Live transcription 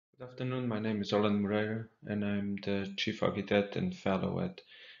Good afternoon. My name is Moreira, and I'm the Chief Architect and Fellow at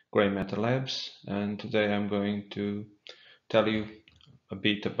GrAI Matter Labs. And today I'm going to tell you a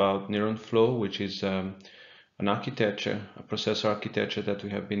bit about Neuronflow, which is an architecture, a processor architecture that we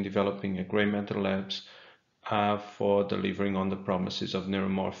have been developing at GrAI Matter Labs for delivering on the promises of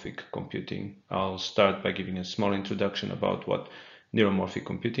neuromorphic computing. I'll start by giving a small introduction about what neuromorphic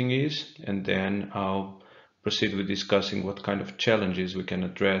computing is, and then I'll proceed with discussing what kind of challenges we can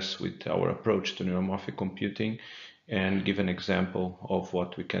address with our approach to neuromorphic computing and give an example of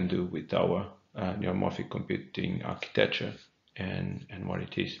what we can do with our neuromorphic computing architecture and what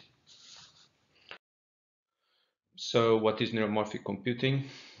it is. So what is neuromorphic computing?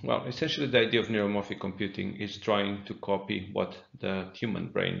 Well, essentially the idea of neuromorphic computing is trying to copy what the human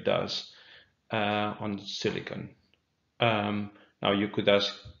brain does on silicon. Now you could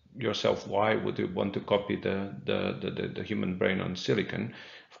ask yourself, why would you want to copy the human brain on silicon?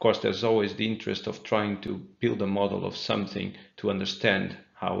 Of course, there's always the interest of trying to build a model of something to understand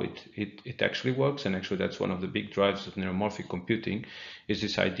how it actually works. And actually that's one of the big drives of neuromorphic computing, is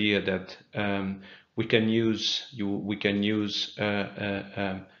this idea that we can use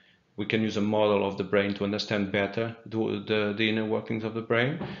a model of the brain to understand better the inner workings of the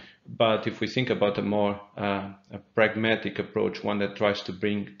brain. But if we think about a more a pragmatic approach, one that tries to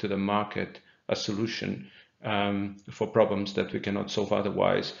bring to the market a solution for problems that we cannot solve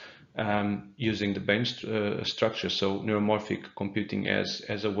otherwise, using the brain structure, so neuromorphic computing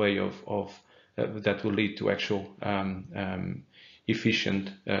as a way of that will lead to actual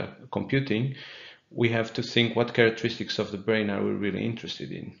efficient computing, we have to think what characteristics of the brain are we really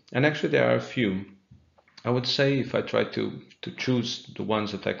interested in. And actually there are a few. I would say, if I try to choose the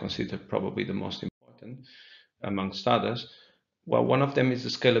ones that I consider probably the most important amongst others, well, one of them is the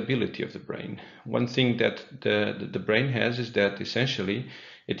scalability of the brain. One thing that the brain has is that essentially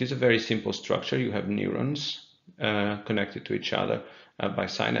it is a very simple structure. You have neurons connected to each other by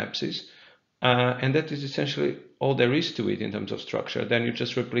synapses. And that is essentially all there is to it in terms of structure. Then you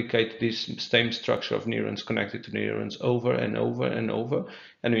just replicate this same structure of neurons connected to neurons over and over and over,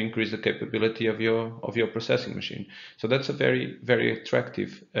 and you increase the capability of your processing machine. So that's a very, very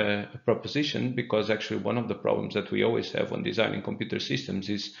attractive proposition, because actually one of the problems that we always have when designing computer systems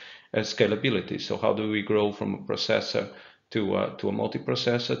is scalability. So how do we grow from a processor to a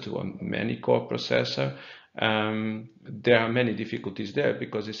multiprocessor, to a many-core processor? There are many difficulties there,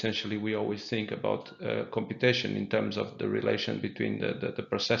 because essentially we always think about computation in terms of the relation between the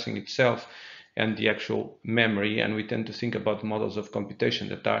processing itself and the actual memory, and we tend to think about models of computation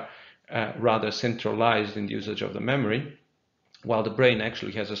that are rather centralized in the usage of the memory, while the brain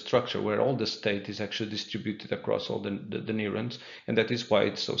actually has a structure where all the state is actually distributed across all the neurons, and that is why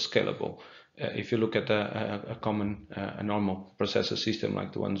it's so scalable. If you look at a common, a normal processor system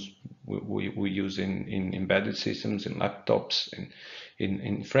like the ones we use in embedded systems, in laptops,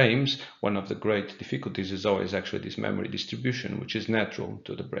 in frames, one of the great difficulties is always actually this memory distribution, which is natural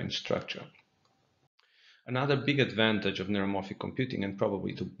to the brain structure. Another big advantage of neuromorphic computing, and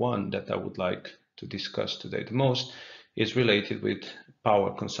probably the one that I would like to discuss today the most, is related with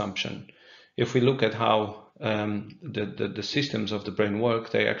power consumption. If we look at how the systems of the brain work,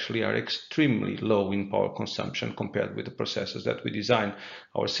 they actually are extremely low in power consumption compared with the processors that we design.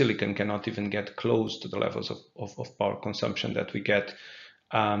 Our silicon cannot even get close to the levels of power consumption that we get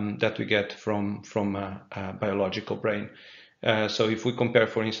from a biological brain. So if we compare,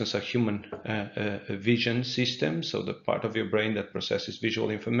 for instance, a human vision system, so the part of your brain that processes visual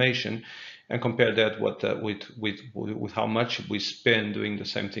information, and compare that with how much we spend doing the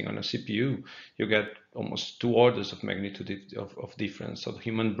same thing on a CPU, you get almost 2 orders of magnitude of difference. So the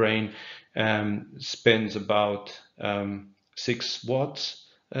human brain spends about 6 watts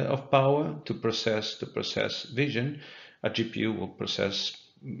of power to process vision. A GPU will process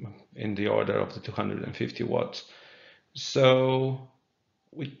in the order of the 250 watts. So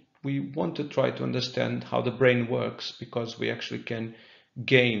we want to try to understand how the brain works, because we actually can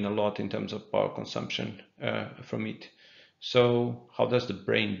gain a lot in terms of power consumption from it. So how does the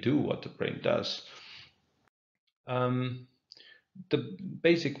brain do what the brain does? The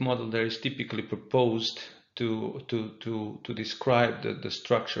basic model there is typically proposed to describe the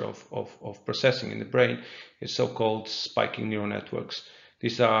structure of processing in the brain is so-called spiking neural networks.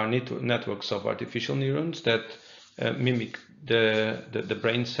 These are networks of artificial neurons that mimic the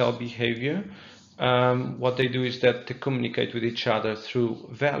brain cell behavior. What they do is that they communicate with each other through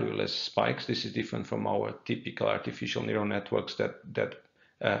valueless spikes. This is different from our typical artificial neural networks that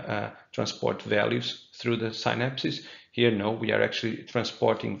transport values through the synapses. Here, no, we are actually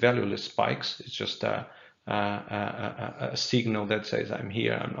transporting valueless spikes. It's just a a signal that says I'm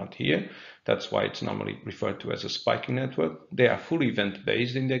here, I'm not here. That's why it's normally referred to as a spiking network. They are fully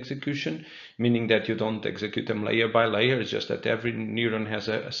event-based in the execution, meaning that you don't execute them layer by layer. It's just that every neuron has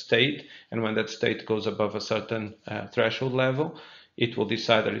a state, and when that state goes above a certain threshold level, it will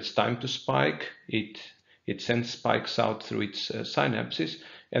decide that it's time to spike. It sends spikes out through its synapses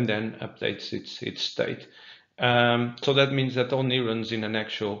and then updates its state. So that means that all neurons in an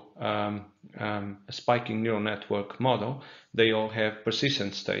actual spiking neural network model, they all have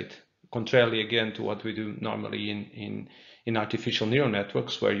persistent state. Contrarily, again, to what we do normally in artificial neural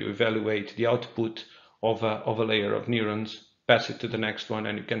networks, where you evaluate the output of a layer of neurons, pass it to the next one,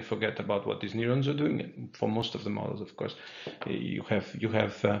 and you can forget about what these neurons are doing. For most of the models, of course, you have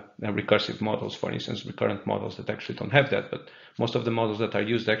recursive models, for instance, recurrent models that actually don't have that. But most of the models that are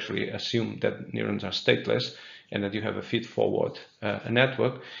used actually assume that neurons are stateless and that you have a feed-forward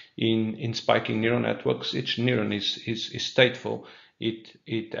network. In spiking neural networks, each neuron is stateful.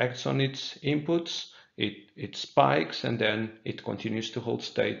 It acts on its inputs, it spikes, and then it continues to hold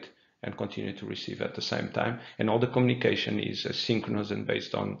state and continue to receive at the same time. And all the communication is synchronous and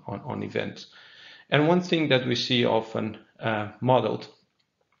based on events. And one thing that we see often modeled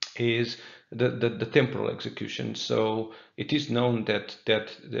is the temporal execution. So it is known that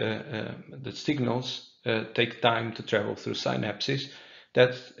the signals take time to travel through synapses.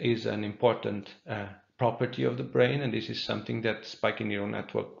 That is an important property of the brain, and this is something that spiking neural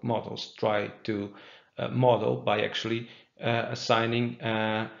network models try to model by actually assigning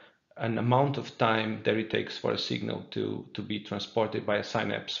an amount of time that it takes for a signal to be transported by a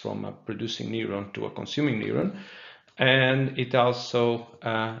synapse from a producing neuron to a consuming neuron. And it also,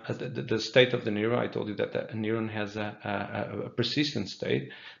 the state of the neuron, I told you that a neuron has a persistent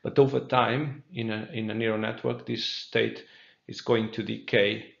state, but over time in a neural network, this state is going to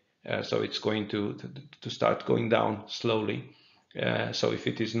decay. So it's going to start going down slowly. So if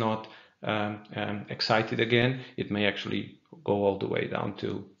it is not excited again, it may actually go all the way down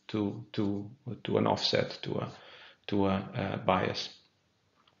to an offset, to a bias.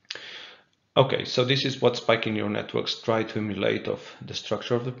 Okay, so this is what spiking neural networks try to emulate of the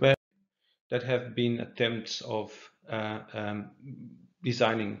structure of the brain. That have been attempts of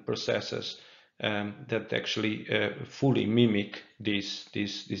designing processes that actually fully mimic this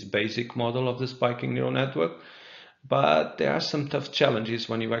basic model of the spiking neural network. But there are some tough challenges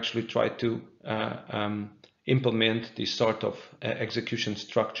when you actually try to implement this sort of execution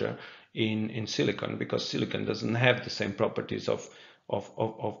structure in silicon, because silicon doesn't have the same properties of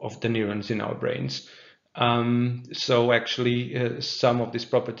the neurons in our brains. So actually, some of these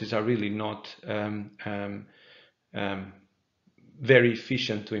properties are really not very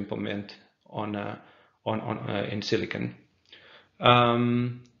efficient to implement in silicon.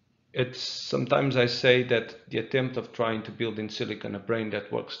 It's sometimes I say that the attempt of trying to build in silicon a brain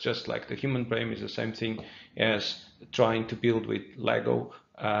that works just like the human brain is the same thing as trying to build with Lego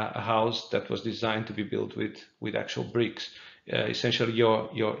a house that was designed to be built with actual bricks. Essentially,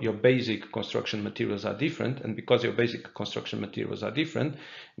 your basic construction materials are different, and because your basic construction materials are different,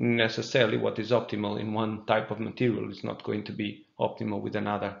 necessarily what is optimal in one type of material is not going to be optimal with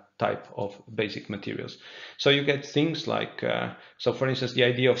another type of basic materials. So you get things like, so for instance, the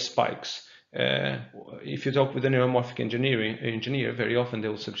idea of spikes. If you talk with a neuromorphic engineer, very often they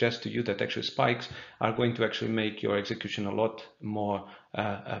will suggest to you that actually spikes are going to actually make your execution a lot more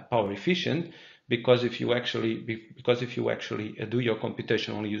power efficient, because if you actually do your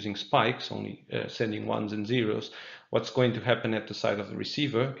computation only using spikes, only sending ones and zeros, what's going to happen at the side of the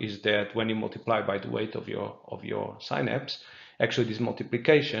receiver is that when you multiply by the weight of your synapse, actually this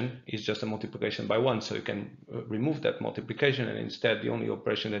multiplication is just a multiplication by one, so you can remove that multiplication, and instead the only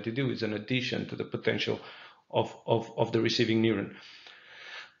operation that you do is an addition to the potential of the receiving neuron.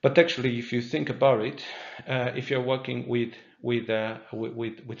 But actually, if you think about it, if you're working with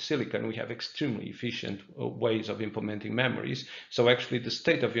silicon, we have extremely efficient ways of implementing memories. So actually, the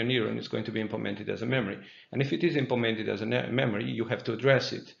state of your neuron is going to be implemented as a memory. And if it is implemented as a memory, you have to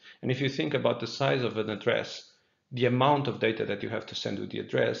address it. And if you think about the size of an address, the amount of data that you have to send with the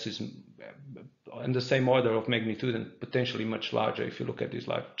address is in the same order of magnitude and potentially much larger if you look at these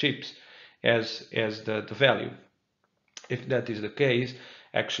large chips as the value. If that is the case,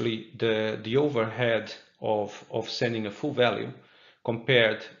 actually the overhead of sending a full value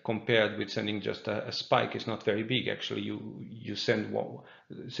compared with sending just a spike is not very big. Actually, you send one,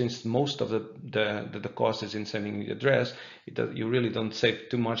 since most of the cost is in sending the address, you really don't save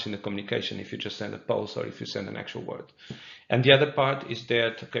too much in the communication if you just send a pulse or if you send an actual word. And the other part is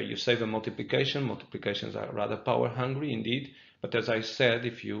that, okay, you save a multiplication. Multiplications are rather power hungry indeed, But as I said,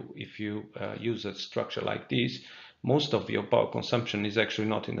 if you use a structure like this, most of your power consumption is actually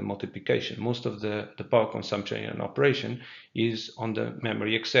not in the multiplication. Most of the power consumption in an operation is on the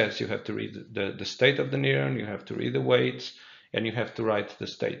memory access. You have to read the state of the neuron, you have to read the weights, and you have to write the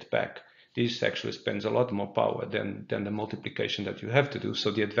state back. This actually spends a lot more power than the multiplication that you have to do. So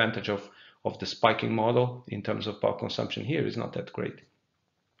the advantage of the spiking model in terms of power consumption here is not that great.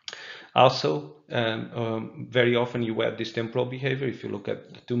 Also, very often you add this temporal behavior. If you look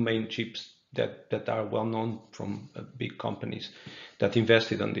at the two main chips that are well known from big companies that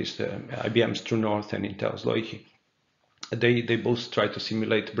invested on this, IBM's True North and Intel's Loihi, they both try to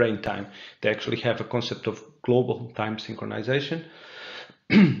simulate brain time. They actually have a concept of global time synchronization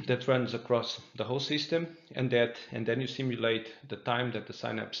that runs across the whole system, and then you simulate the time that the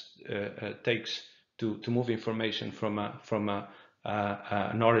synapse takes to move information from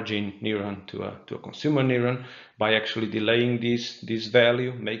an origin neuron to a consumer neuron by actually delaying this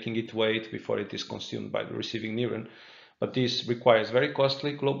value, making it wait before it is consumed by the receiving neuron. But this requires very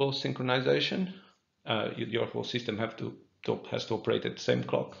costly global synchronization. Your whole system has to operate at the same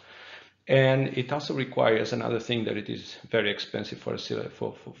clock. And it also requires another thing that it is very expensive for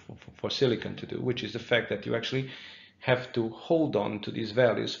silicon to do, which is the fact that you actually have to hold on to these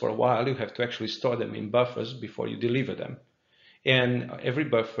values for a while. You have to actually store them in buffers before you deliver them. And every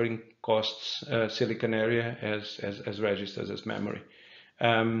buffering costs silicon area as registers, as memory.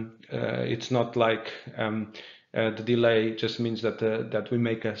 It's not like the delay just means that we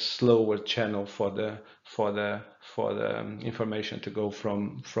make a slower channel for the information to go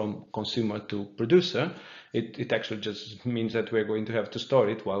from consumer to producer. It actually just means that we're going to have to store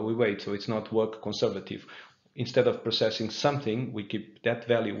it while we wait. So it's not work conservative. Instead of processing something, we keep that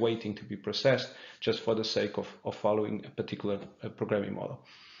value waiting to be processed just for the sake of following a particular programming model.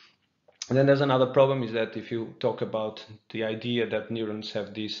 And then there's another problem, is that if you talk about the idea that neurons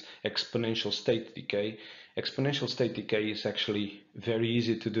have this exponential state decay is actually very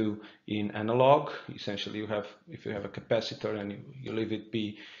easy to do in analog. Essentially, if you have a capacitor and you leave it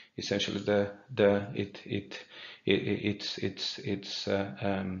be, essentially its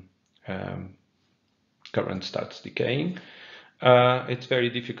current starts decaying. It's very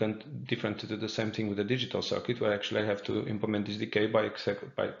different to do the same thing with a digital circuit, where actually I have to implement this decay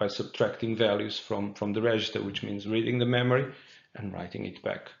by subtracting values from the register, which means reading the memory and writing it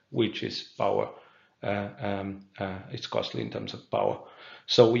back, which is power. It's costly in terms of power.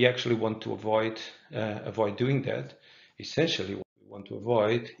 So we actually want to avoid doing that. Essentially, what we want to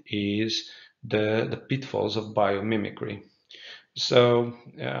avoid is the pitfalls of biomimicry. So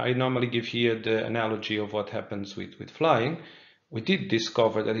I normally give here the analogy of what happens with flying. We did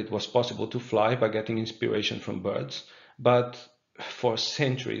discover that it was possible to fly by getting inspiration from birds, but for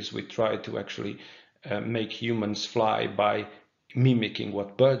centuries we tried to actually make humans fly by mimicking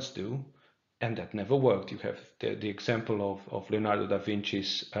what birds do, and that never worked. You have the example of Leonardo da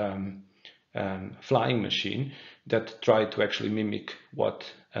Vinci's flying machine that tried to actually mimic what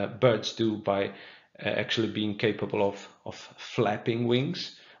birds do by actually being capable of flapping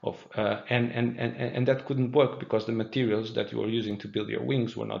wings, and that couldn't work because the materials that you were using to build your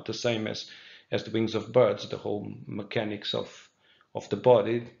wings were not the same as the wings of birds. The whole mechanics of the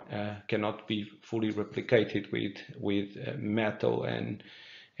body cannot be fully replicated with metal and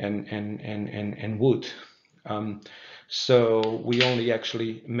wood. So we only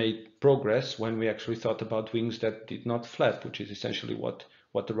actually made progress when we actually thought about wings that did not flap, which is essentially what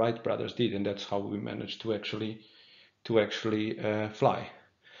the Wright brothers did, and that's how we managed to actually fly.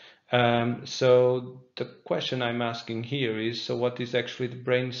 So the question I'm asking here is: so what is actually the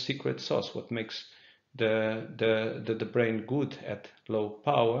brain's secret sauce? What makes the brain good at low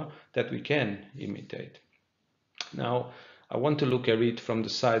power that we can imitate? Now, I want to look at it from the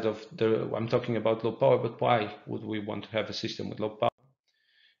side of I'm talking about low power, but why would we want to have a system with low power?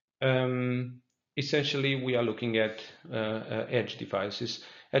 Essentially, we are looking at edge devices.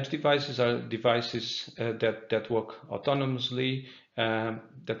 Edge devices are devices that work autonomously,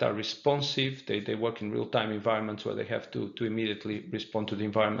 that are responsive. They work in real-time environments where they have to immediately respond to the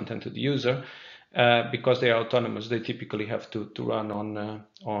environment and to the user. Because they are autonomous, they typically have to run on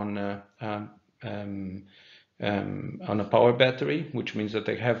a power battery, which means that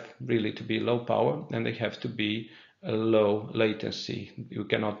they have really to be low power and they have to be a low latency. You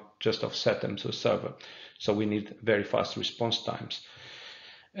cannot just offset them to a server. So we need very fast response times.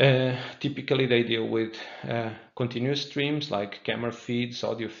 Typically they deal with continuous streams like camera feeds,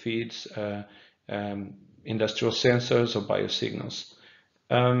 audio feeds, industrial sensors or biosignals.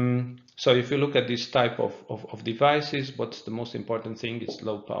 So if you look at this type of devices, what's the most important thing is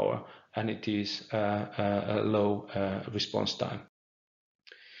low power. and it is a low response time.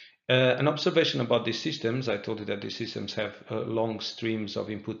 An observation about these systems, I told you that these systems have long streams of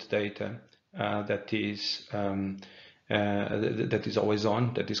input data that is always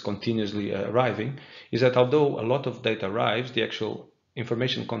on, that is continuously arriving, is that although a lot of data arrives, the actual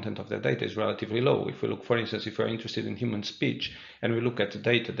information content of that data is relatively low. If we look, for instance, if we're interested in human speech and we look at the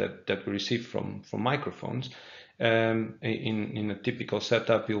data that we receive from microphones, in a typical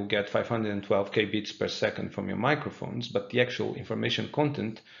setup, you'll get 512 kbits per second from your microphones, but the actual information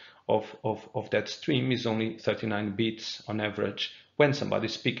content of that stream is only 39 bits on average when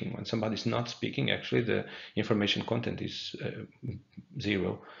somebody's speaking. When somebody's not speaking, actually the information content is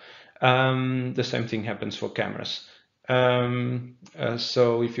 0. The same thing happens for cameras.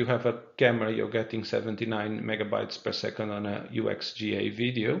 So if you have a camera, you're getting 79 megabytes per second on a UXGA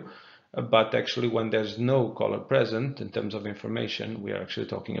video, but actually when there's no color present in terms of information, we are actually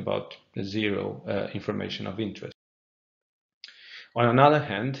talking about 0 information of interest. On another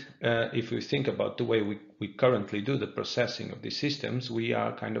hand, if we think about the way we currently do the processing of these systems, we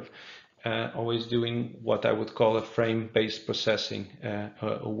are kind of always doing what I would call a frame-based processing,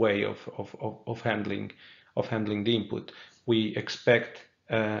 a way of handling the input. We expect,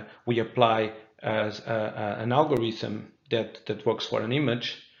 we apply as an algorithm that works for an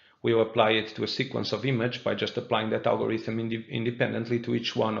image. We will apply it to a sequence of image by just applying that algorithm independently to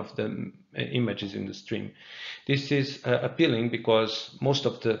each one of the images in the stream. This is appealing because most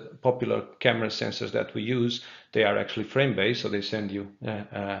of the popular camera sensors that we use, they are actually frame-based, so they send you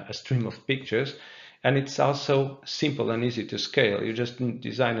a stream of pictures. And it's also simple and easy to scale. You just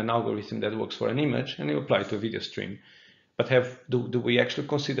design an algorithm that works for an image and you apply it to a video stream. But do we actually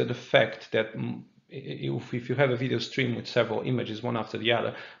consider the fact that if you have a video stream with several images, one after the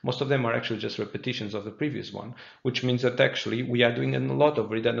other, most of them are actually just repetitions of the previous one, which means that actually we are doing a lot of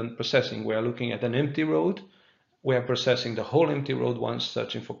redundant processing. We are looking at an empty road, we are processing the whole empty road once,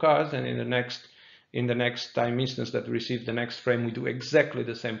 searching for cars, and in the next time instance that we receive the next frame, we do exactly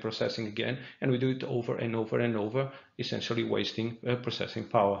the same processing again, and we do it over and over and over, essentially wasting processing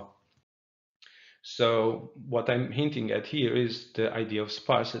power. So what I'm hinting at here is the idea of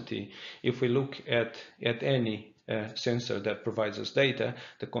sparsity. If we look at any sensor that provides us data,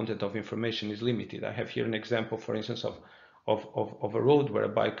 the content of information is limited. I have here an example, for instance, of a road where a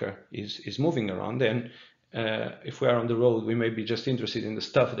biker is moving around. And if we are on the road, we may be just interested in the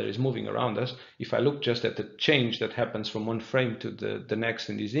stuff that is moving around us. If I look just at the change that happens from one frame to the next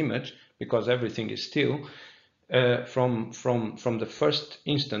in this image, because everything is still, from the first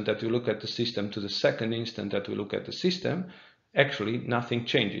instant that we look at the system to the second instant that we look at the system, actually nothing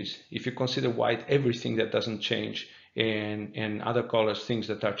changes. If you consider white everything that doesn't change, and other colors things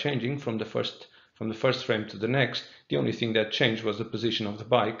that are changing from the first frame to the next, the only thing that changed was the position of the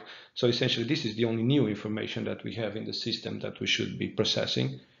bike. So essentially this is the only new information that we have in the system that we should be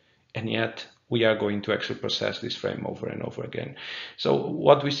processing, and yet we are going to actually process this frame over and over again. So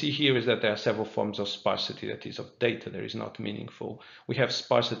what we see here is that there are several forms of sparsity, that is, of data that is not meaningful. We have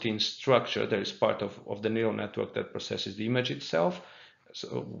sparsity in structure, that is part of the neural network that processes the image itself.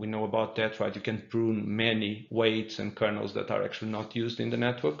 So we know about that, right? You can prune many weights and kernels that are actually not used in the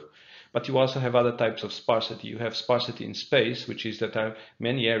network. But you also have other types of sparsity. You have sparsity in space, which is that there are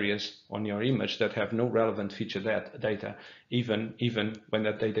many areas on your image that have no relevant feature data, even when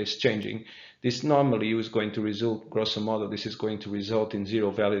that data is changing. This normally is going to result, grosso modo, this is going to result in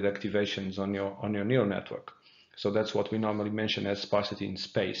 0 valid activations on your neural network. So that's what we normally mention as sparsity in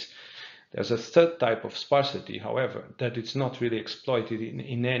space. There's a third type of sparsity, however, that it's not really exploited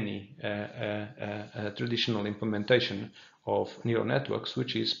in any traditional implementation of neural networks,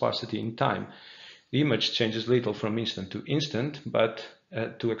 which is sparsity in time. The image changes little from instant to instant, but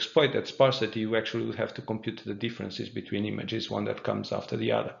to exploit that sparsity, you actually would have to compute the differences between images, one that comes after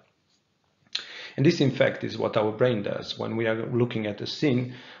the other. And this, in fact, is what our brain does. When we are looking at a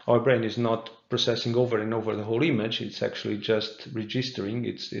scene, our brain is not processing over and over the whole image. It's actually just registering.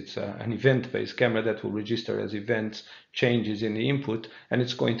 It's an event-based camera that will register as events, changes in the input, and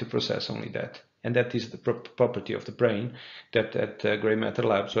it's going to process only that. And that is the property of the brain that at GrAI Matter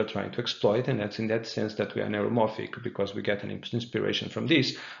Labs we're trying to exploit, and that's in that sense that we are neuromorphic, because we get an inspiration from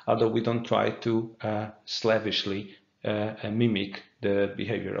this, although we don't try to slavishly mimic the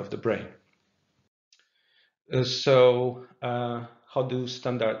behavior of the brain. So how do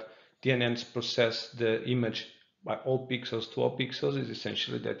standard DNNs process the image by all pixels to all pixels is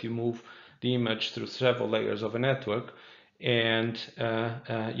essentially that you move the image through several layers of a network, and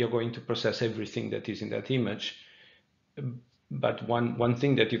you're going to process everything that is in that image. But one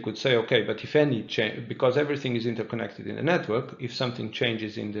thing that you could say, okay, but if any change, because everything is interconnected in the network, if something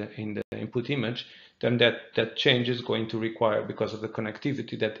changes in the input image, then that change is going to require, because of the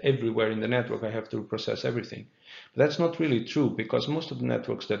connectivity, that everywhere in the network I have to process everything. But that's not really true, because most of the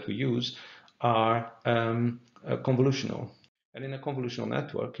networks that we use are convolutional. And in a convolutional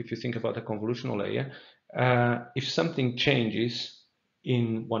network, if you think about a convolutional layer, if something changes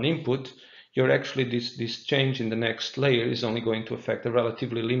in one input, you're actually this change in the next layer is only going to affect a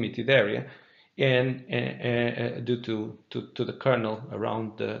relatively limited area, and due to the kernel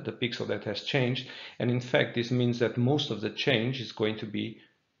around the pixel that has changed. And in fact, this means that most of the change is going to be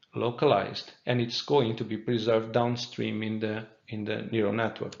localized, and it's going to be preserved downstream in the neural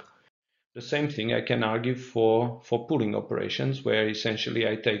network. The same thing I can argue for pooling operations, where essentially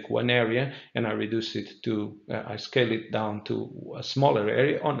I take one area and I reduce it to, I scale it down to a smaller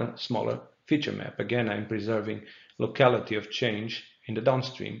area on a smaller feature map. Again, I'm preserving locality of change in the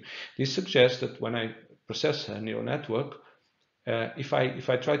downstream. This suggests that when I process a neural network, if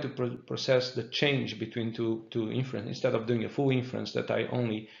I try to process the change between two inference, instead of doing a full inference that I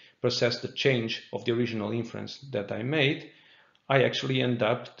only process the change of the original inference that I made, I actually end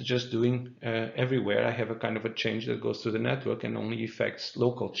up just doing everywhere. I have a kind of a change that goes through the network and only affects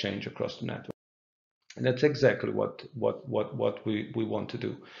local change across the network. And that's exactly what we want to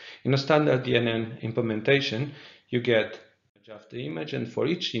do. In a standard DNN implementation, you get after image, and for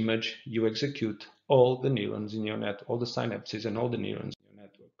each image, you execute all the neurons in your net, all the synapses and all the neurons in your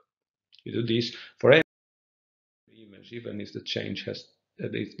network. You do this for every image, even if the change has,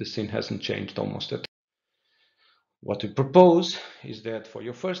 if the scene hasn't changed almost at all. What we propose is that for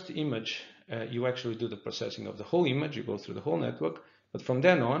your first image, you actually do the processing of the whole image, you go through the whole network, but from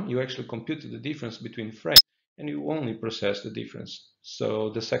then on, you actually compute the difference between frames, and you only process the difference. So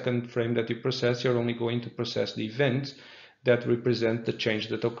the second frame that you process, you're only going to process the events that represent the change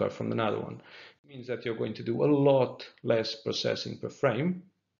that occur from another one. It means that you're going to do a lot less processing per frame,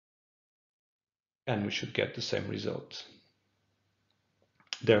 and we should get the same results,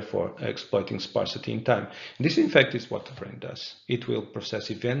 therefore exploiting sparsity in time. This, in fact, is what the brain does. It will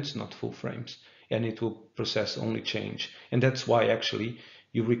process events, not full frames, and it will process only change. And that's why actually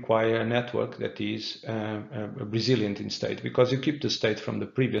you require a network that is resilient in state, because you keep the state from the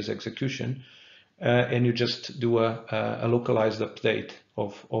previous execution, and you just do a localized update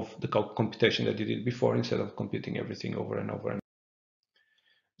of the computation that you did before, instead of computing everything over and over.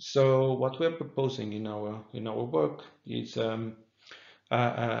 So what we're proposing in our work is a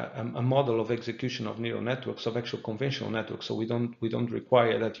model of execution of neural networks, of actual conventional networks. So we don't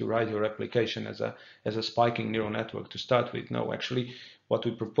require that you write your application as a spiking neural network to start with. No, actually, what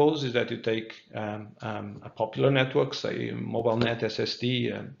we propose is that you take a popular network, say MobileNet,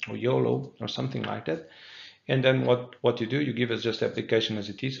 SSD, or YOLO, or something like that. And then what you do, you give us just the application as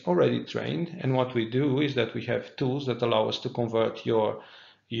it is, already trained. And what we do is that we have tools that allow us to convert your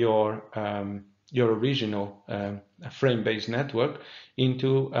original frame-based network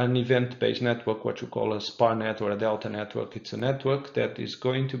into an event-based network, what you call a SparNet or a Delta network. It's a network that is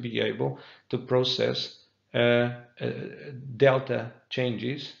going to be able to process Delta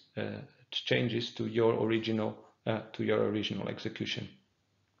changes to your original execution.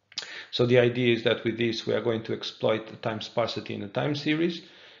 So the idea is that with this, we are going to exploit the time sparsity in a time series.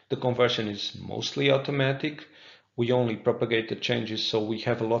 The conversion is mostly automatic. We only propagate the changes, so we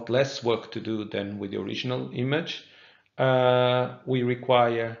have a lot less work to do than with the original image. We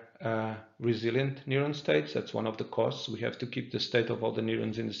require resilient neuron states. That's one of the costs. We have to keep the state of all the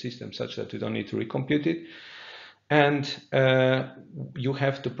neurons in the system such that we don't need to recompute it. And you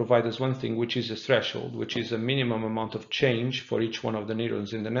have to provide us one thing, which is a threshold, which is a minimum amount of change for each one of the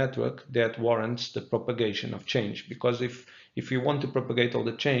neurons in the network that warrants the propagation of change. Because if you want to propagate all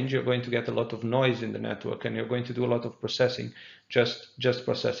the change, you're going to get a lot of noise in the network, and you're going to do a lot of processing, just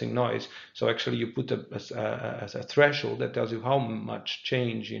processing noise. So actually you put a threshold that tells you how much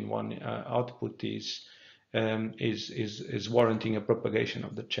change in one output is warranting a propagation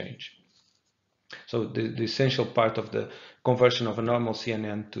of the change. So the essential part of the conversion of a normal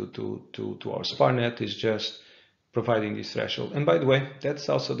CNN to our SparNet is just providing this threshold. And by the way, that's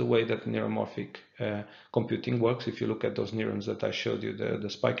also the way that neuromorphic computing works. If you look at those neurons that I showed you, the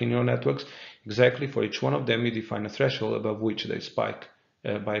spiking neural networks, exactly for each one of them, you define a threshold above which they spike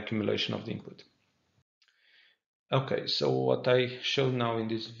by accumulation of the input. Okay, so what I showed now in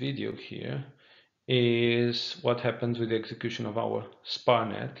this video here is what happens with the execution of our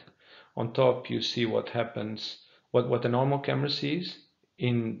SparNet. On top, you see what happens, what a normal camera sees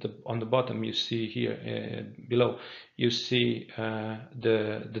on the bottom you see here below, you see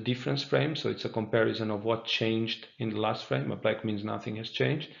the difference frame. So it's a comparison of what changed in the last frame. A black means nothing has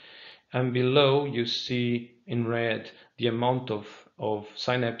changed. And below you see in red the amount of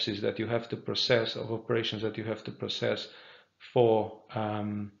synapses that you have to process, of operations that you have to process for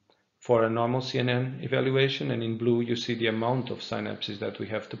a normal CNN evaluation, and in blue you see the amount of synapses that we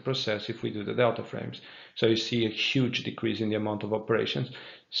have to process if we do the delta frames. So you see a huge decrease in the amount of operations,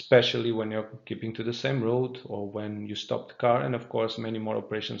 especially when you're keeping to the same road or when you stop the car, and of course many more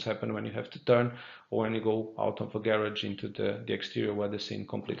operations happen when you have to turn or when you go out of a garage into the exterior where the scene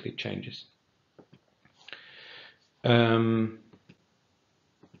completely changes.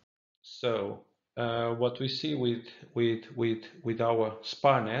 What we see with our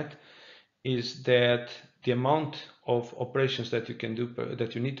SPARNet is that the amount of operations that you can do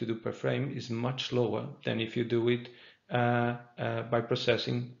that you need to do per frame is much lower than if you do it by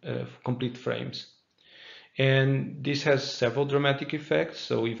processing complete frames. And this has several dramatic effects.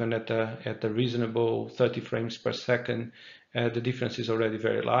 So even at a reasonable 30 frames per second, the difference is already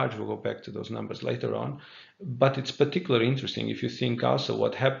very large. We'll go back to those numbers later on. But it's particularly interesting if you think also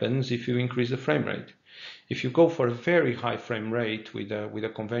what happens if you increase the frame rate. If you go for a very high frame rate with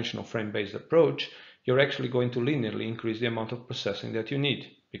a conventional frame-based approach, you're actually going to linearly increase the amount of processing that you need,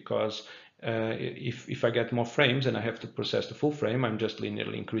 because if I get more frames and I have to process the full frame, I'm just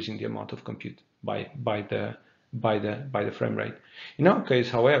linearly increasing the amount of compute by the frame rate. In our case,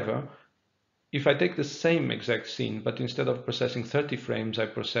 however, if I take the same exact scene, but instead of processing 30 frames, I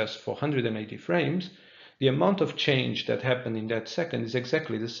process 480 frames, the amount of change that happened in that second is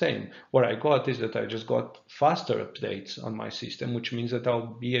exactly the same. What I got is that I just got faster updates on my system, which means that I'll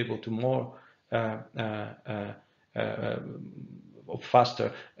be able to more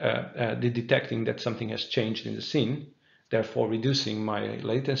faster detecting that something has changed in the scene, therefore reducing my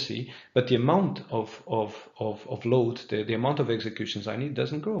latency. But the amount of load, the amount of executions I need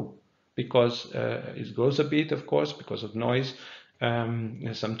doesn't grow, because it grows a bit, of course, because of noise.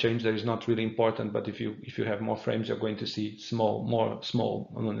 Some change that is not really important, but if you have more frames, you're going to see more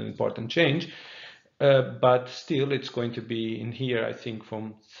small unimportant change. But still, it's going to be in here, I think,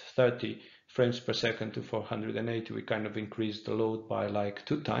 from 30 frames per second to 480, we kind of increased the load by like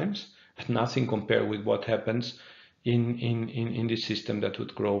 2 times, but nothing compared with what happens in this system that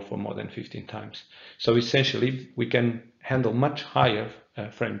would grow for more than 15 times. So essentially, we can handle much higher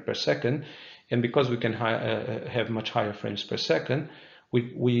frame per second, and because we can have much higher frames per second,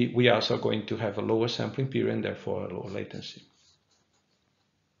 we also are going to have a lower sampling period and therefore a lower latency.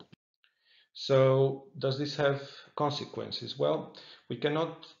 So does this have consequences? Well, we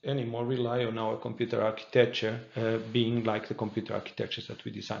cannot anymore rely on our computer architecture being like the computer architectures that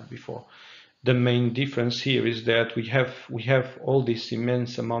we designed before. The main difference here is that we have all this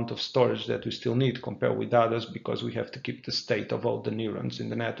immense amount of storage that we still need compared with others, because we have to keep the state of all the neurons in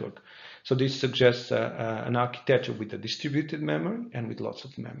the network. So this suggests an architecture with a distributed memory and with lots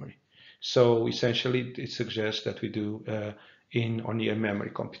of memory. So essentially, it suggests that we do in or near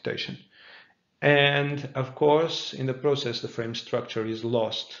memory computation. And of course, in the process, the frame structure is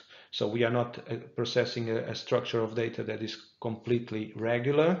lost. So we are not processing a structure of data that is completely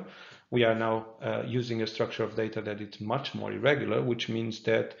regular. We are now using a structure of data that is much more irregular, which means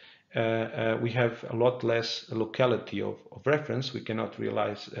that we have a lot less locality of reference. We cannot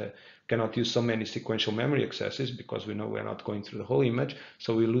cannot use so many sequential memory accesses, because we know we're not going through the whole image.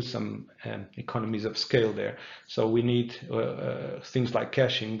 So we lose some economies of scale there. So we need things like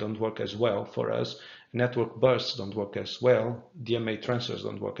caching don't work as well for us. Network bursts don't work as well. DMA transfers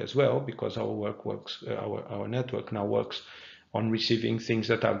don't work as well, because our network now works on receiving things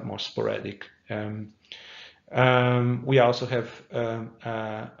that are more sporadic. We also have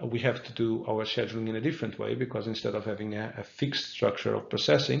to do our scheduling in a different way, because instead of having a fixed structure of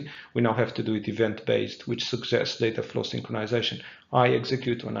processing, we now have to do it event-based, which suggests data flow synchronization. I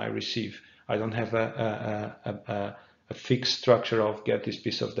execute when I receive. I don't have a fixed structure of get this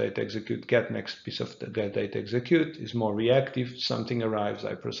piece of data, execute, get next piece of data, execute. It's more reactive. Something arrives,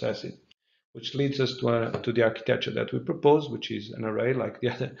 I process it. Which leads us to the architecture that we propose, which is an array like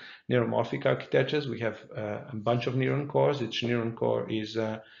the other neuromorphic architectures. We have a bunch of neuron cores. Each neuron core is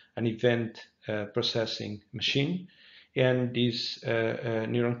an event processing machine, and these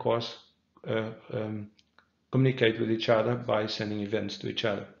neuron cores communicate with each other by sending events to each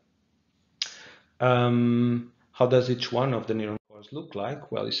other. How does each one of the neuron cores look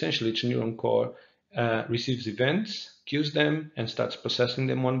like? Well, essentially, each neuron core receives events, queues them, and starts processing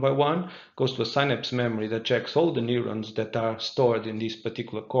them one by one, goes to a synapse memory that checks all the neurons that are stored in this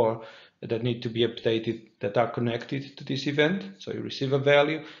particular core that need to be updated, that are connected to this event. So you receive a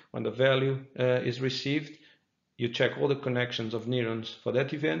value. When the value is received, you check all the connections of neurons for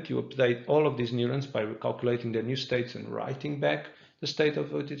that event. You update all of these neurons by calculating their new states and writing back the state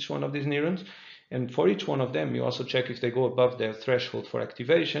of each one of these neurons. And for each one of them, you also check if they go above their threshold for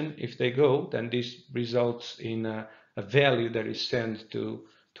activation. If they go, then this results in a value that is sent to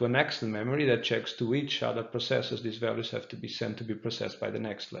an action memory that checks to which other processors these values have to be sent to be processed by the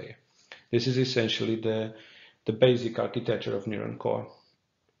next layer. This is essentially the basic architecture of neuron core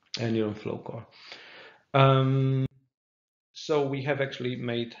and Neuronflow core. So we have actually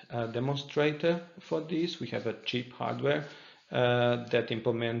made a demonstrator for this. We have a cheap hardware that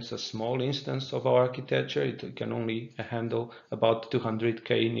implements a small instance of our architecture. It can only handle about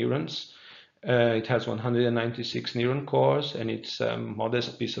 200K neurons. It has 196 neuron cores, and it's a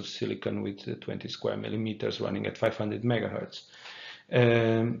modest piece of silicon with 20 square millimeters running at 500 megahertz.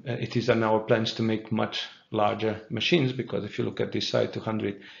 It is on our plans to make much larger machines, because if you look at this side,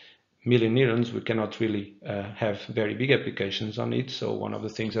 200 million neurons, we cannot really have very big applications on it. So one of the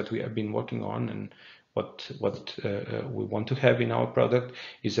things that we have been working on, and what we want to have in our product,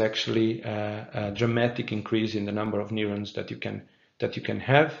 is actually a dramatic increase in the number of neurons that you can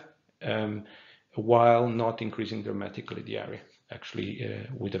have, while not increasing dramatically the area, actually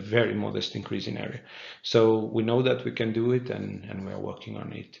with a very modest increase in area. So we know that we can do it, and we are working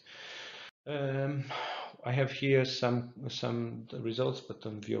on it. I have here some results, but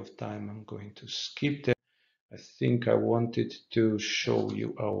on view of time, I'm going to skip them. I think I wanted to show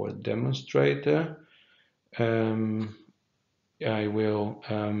you our demonstrator. I will.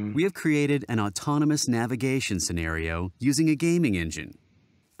 We have created an autonomous navigation scenario using a gaming engine.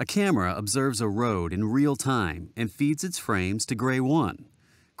 A camera observes a road in real time and feeds its frames to GrAI.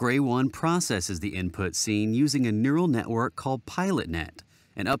 GrAI processes the input scene using a neural network called PilotNet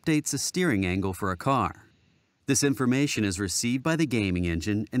and updates the steering angle for a car. This information is received by the gaming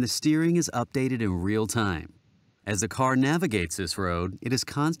engine, and the steering is updated in real time. As the car navigates this road, it is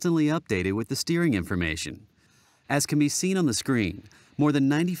constantly updated with the steering information. As can be seen on the screen, more than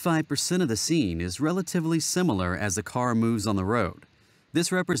 95% of the scene is relatively similar as the car moves on the road.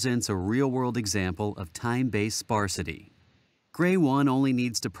 This represents a real-world example of time-based sparsity. GrAI only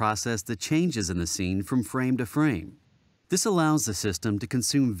needs to process the changes in the scene from frame to frame. This allows the system to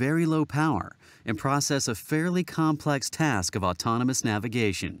consume very low power and process a fairly complex task of autonomous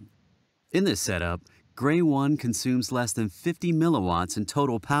navigation. In this setup, GrAI consumes less than 50 milliwatts in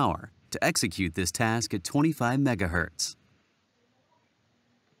total power to execute this task at 25 megahertz.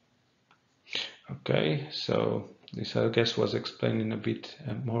 Okay, so this, I guess, was explained in a bit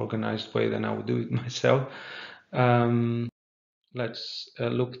more organized way than I would do it myself. Let's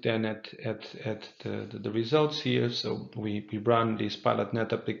look then at the results here. So we run this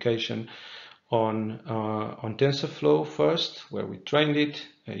PilotNet application on TensorFlow first, where we trained it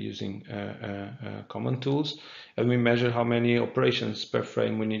using common tools, and we measure how many operations per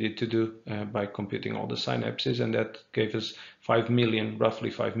frame we needed to do by computing all the synapses, and that gave us 5 million,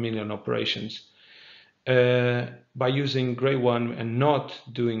 roughly 5 million operations. By using GrAI and not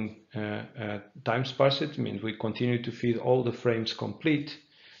doing time sparsity, means we continue to feed all the frames complete.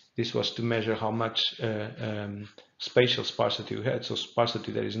 This was to measure how much spatial sparsity we had. So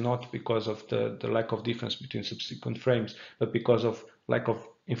sparsity that is not because of the lack of difference between subsequent frames, but because of lack of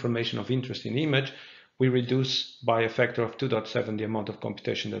information of interest in the image. We reduce by a factor of 2.7 the amount of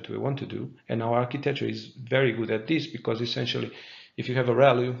computation that we want to do. And our architecture is very good at this, because essentially, if you have a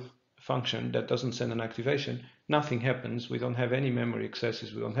value function that doesn't send an activation, nothing happens. We don't have any memory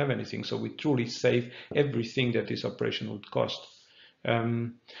excesses. We don't have anything. So we truly save everything that this operation would cost.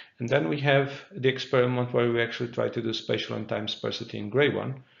 And then we have the experiment where we actually try to do spatial and time sparsity in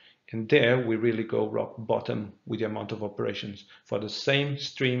GrAI. And there we really go rock bottom with the amount of operations for the same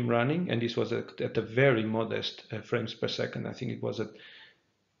stream running. And this was at a very modest frames per second. I think it was at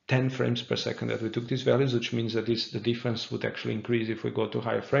 10 frames per second that we took these values, which means that the difference would actually increase if we go to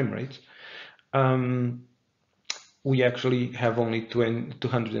higher frame rates. We actually have only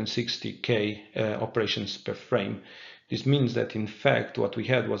 260K operations per frame. This means that, in fact, what we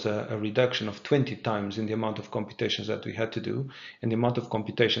had was a reduction of 20 times in the amount of computations that we had to do. And the amount of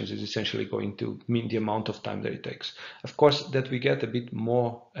computations is essentially going to mean the amount of time that it takes. Of course, that we get a bit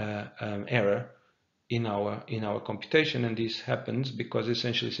more error in our computation, and this happens because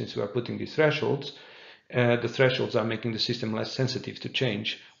essentially, since we are putting these thresholds, the thresholds are making the system less sensitive to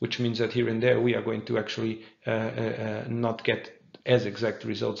change, which means that here and there we are going to actually not get as exact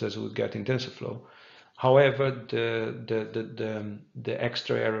results as we would get in TensorFlow. However, the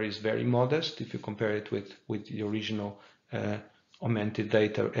extra error is very modest if you compare it with the original augmented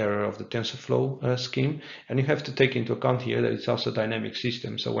data error of the TensorFlow scheme. And you have to take into account here that it's also a dynamic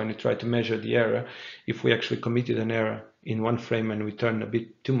system. So when you try to measure the error, if we actually committed an error in one frame and we turn a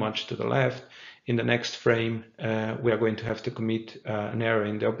bit too much to the left, in the next frame, we are going to have to commit an error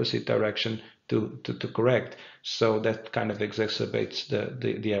in the opposite direction to correct. So that kind of exacerbates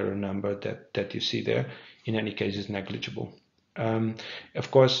the error number that you see there. In any case, is negligible.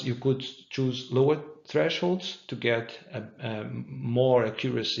 Of course, you could choose lower thresholds to get more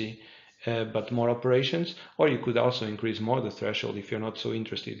accuracy, but more operations, or you could also increase more the threshold if you're not so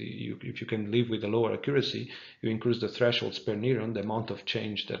interested. If you can live with a lower accuracy, you increase the thresholds per neuron, the amount of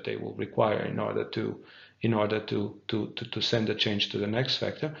change that they will require in order to send the change to the next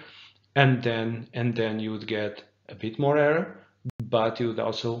vector, and then you would get a bit more error, but you would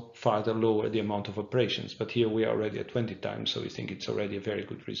also further lower the amount of operations. But here we are already at 20 times, so we think it's already a very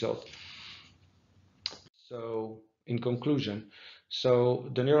good result. So in conclusion, so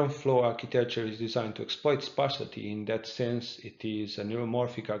the Neuronflow architecture is designed to exploit sparsity. In that sense, it is a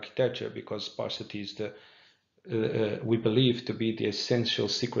neuromorphic architecture because sparsity is the we believe to be the essential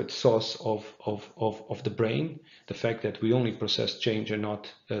secret sauce of the brain. The fact that we only process change and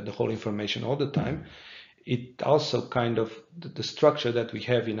not the whole information all the time. It also kind of, the structure that we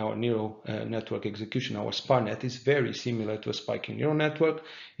have in our neural network execution, our SPARNet, is very similar to a spiking neural network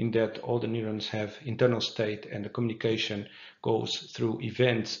in that all the neurons have internal state and the communication goes through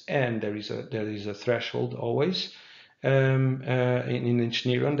events, and there is a threshold always in each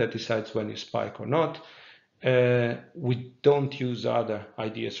neuron that decides when you spike or not. We don't use other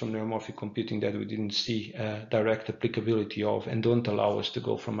ideas from neuromorphic computing that we didn't see direct applicability of, and don't allow us to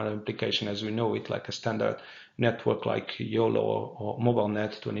go from an application as we know it, like a standard network like YOLO or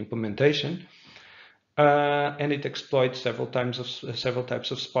MobileNet, to an implementation. And it exploits several types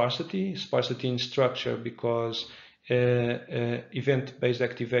of sparsity in structure, because event-based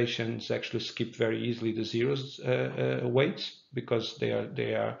activations actually skip very easily the zeros weights, because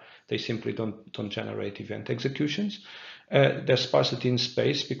they simply don't generate event executions. There's sparsity in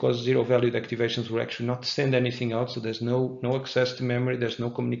space because zero-valued activations will actually not send anything out, so there's no access to memory, there's no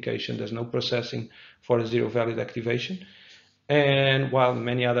communication, there's no processing for a zero-valued activation. And while in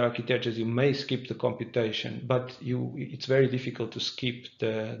many other architectures you may skip the computation, but it's very difficult to skip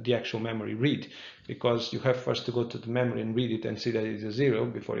the actual memory read, because you have first to go to the memory and read it and see that it's a zero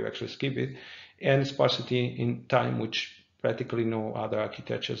before you actually skip it. And sparsity in time, which practically no other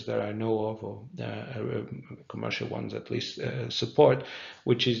architectures that I know of, or commercial ones at least, support,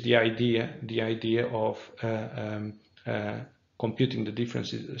 which is the idea of computing the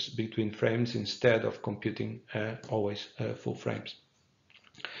differences between frames instead of computing always full frames.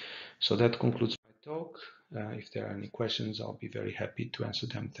 So that concludes my talk. If there are any questions, I'll be very happy to answer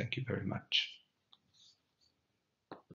them. Thank you very much.